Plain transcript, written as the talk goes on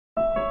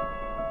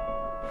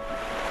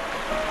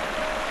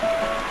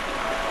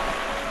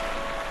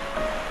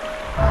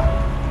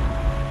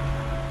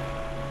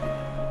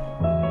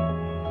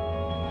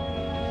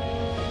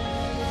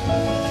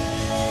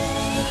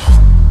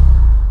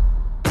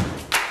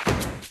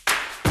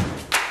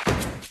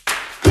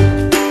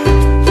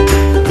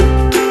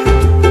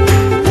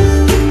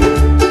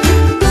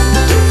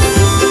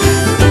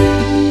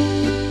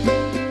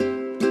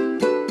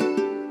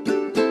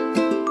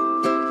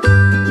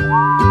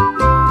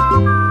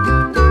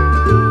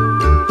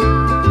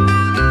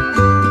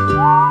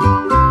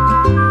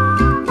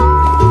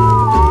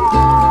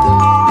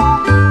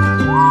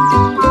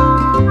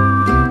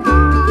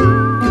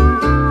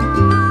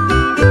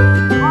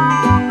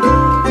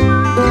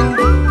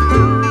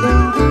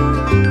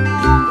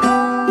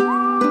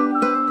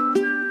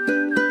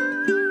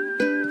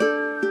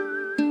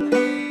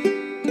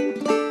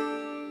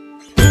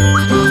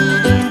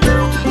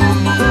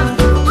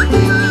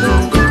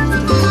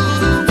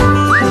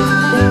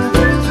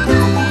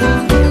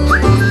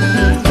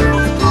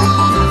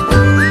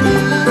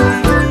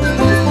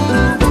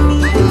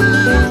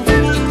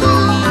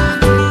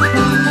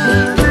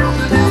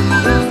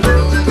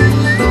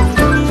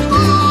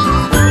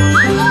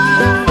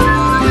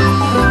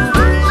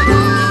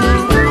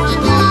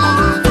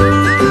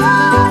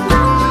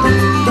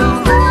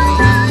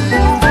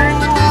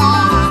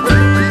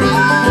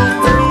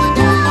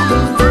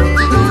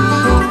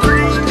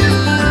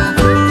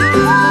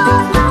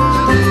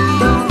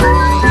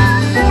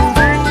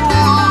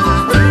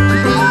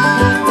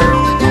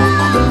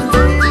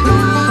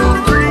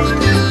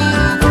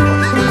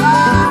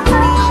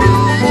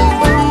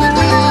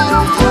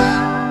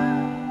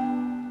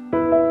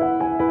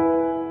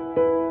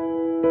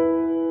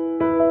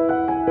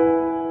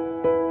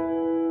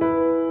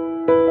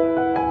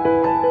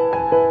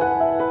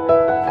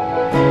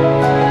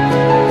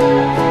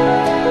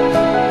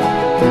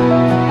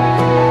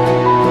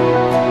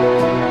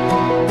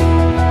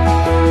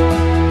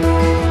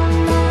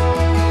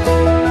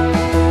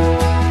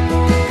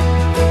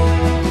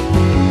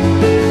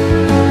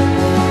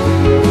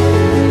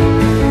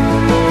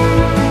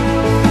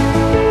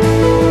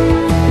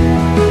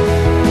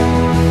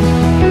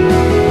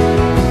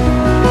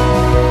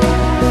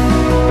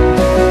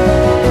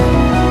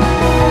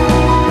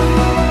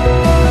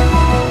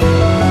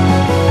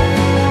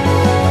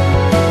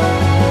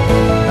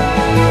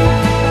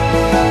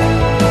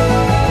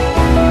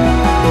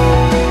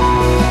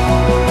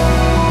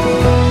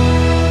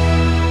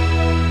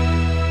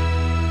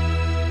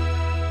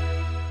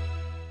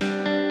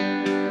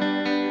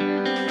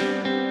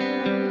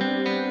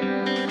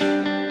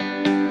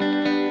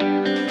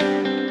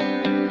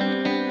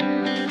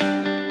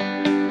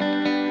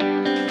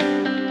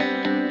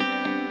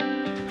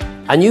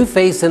A new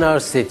face in our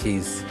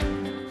cities.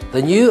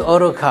 The new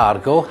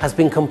Eurocargo has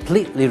been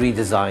completely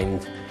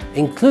redesigned,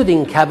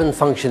 including cabin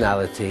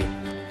functionality,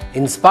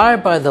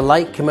 inspired by the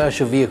light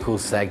commercial vehicle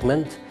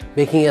segment,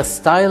 making a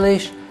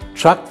stylish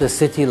truck the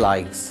city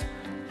likes.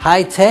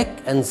 High-tech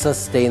and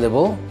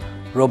sustainable,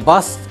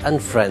 robust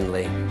and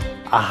friendly.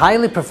 A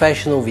highly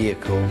professional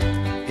vehicle.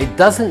 It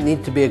doesn't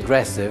need to be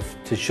aggressive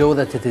to show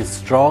that it is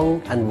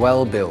strong and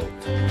well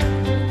built.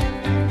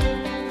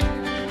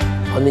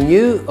 On the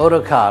new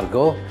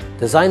Eurocargo,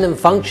 design and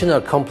function are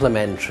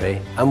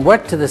complementary and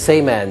work to the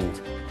same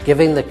end,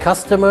 giving the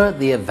customer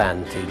the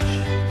advantage.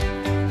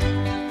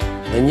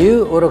 The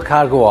new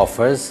Eurocargo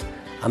offers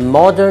a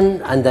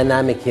modern and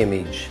dynamic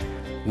image,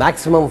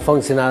 maximum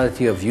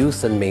functionality of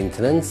use and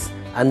maintenance,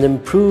 and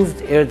improved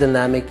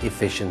aerodynamic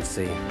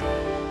efficiency.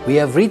 We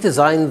have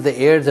redesigned the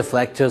air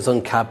deflectors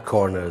on cab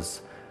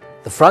corners,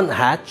 the front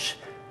hatch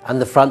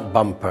and the front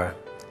bumper,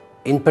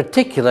 in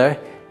particular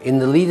in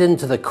the lead-in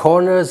to the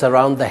corners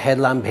around the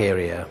headlamp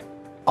area.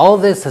 All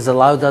this has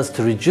allowed us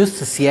to reduce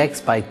the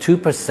CX by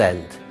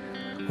 2%,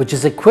 which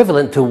is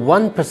equivalent to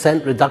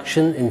 1%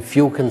 reduction in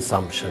fuel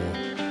consumption.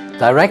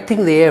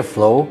 Directing the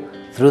airflow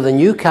through the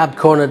new cab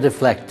corner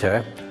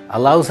deflector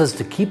allows us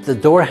to keep the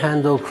door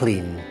handle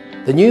clean.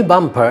 The new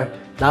bumper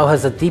now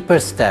has a deeper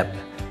step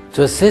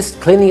to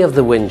assist cleaning of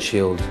the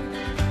windshield.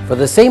 For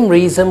the same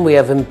reason, we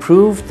have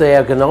improved the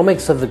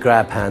ergonomics of the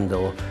grab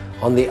handle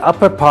on the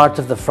upper part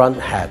of the front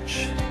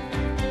hatch.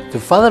 To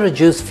further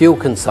reduce fuel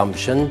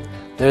consumption,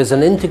 there is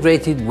an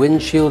integrated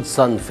windshield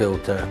sun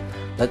filter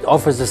that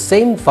offers the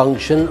same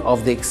function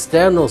of the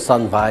external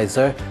sun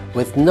visor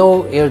with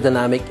no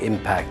aerodynamic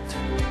impact.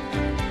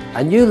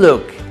 A new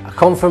look, a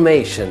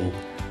confirmation.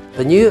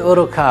 The new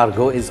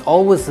Eurocargo is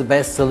always the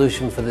best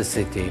solution for the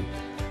city,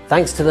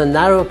 thanks to the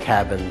narrow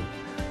cabin.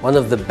 One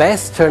of the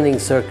best turning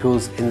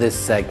circles in this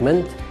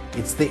segment,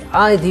 it's the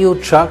ideal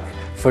truck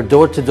for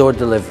door-to-door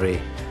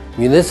delivery,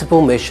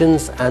 municipal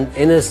missions and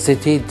inner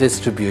city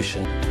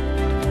distribution.